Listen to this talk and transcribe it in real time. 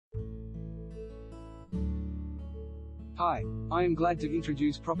Hi, I am glad to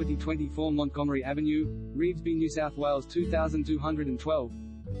introduce property 24 Montgomery Avenue, Revesby, New South Wales 2212.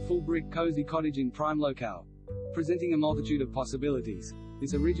 Full brick cosy cottage in prime locale. Presenting a multitude of possibilities.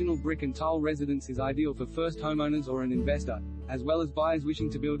 This original brick and tile residence is ideal for first homeowners or an investor, as well as buyers wishing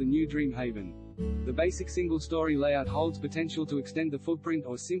to build a new dream haven. The basic single-story layout holds potential to extend the footprint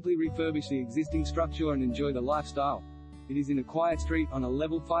or simply refurbish the existing structure and enjoy the lifestyle. It is in a quiet street on a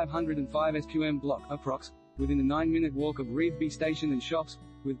level 505 SQM block, approx. Within a 9-minute walk of Revesby station and shops,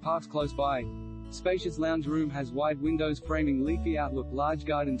 with parks close by. Spacious lounge room has wide windows framing leafy outlook, large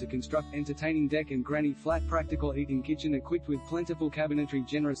garden to construct, entertaining deck and granny flat, practical eating kitchen equipped with plentiful cabinetry,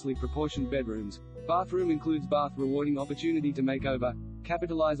 generously proportioned bedrooms. Bathroom includes bath, rewarding opportunity to make over,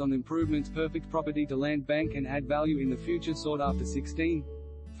 capitalize on improvements, perfect property to land bank and add value in the future, sought after.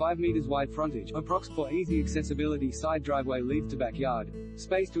 16.5 meters wide frontage, approx. For easy accessibility, side driveway leads to backyard.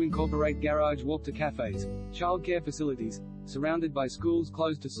 Space to incorporate garage, walk to cafes, childcare facilities, surrounded by schools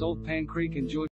close to Salt Pan Creek and George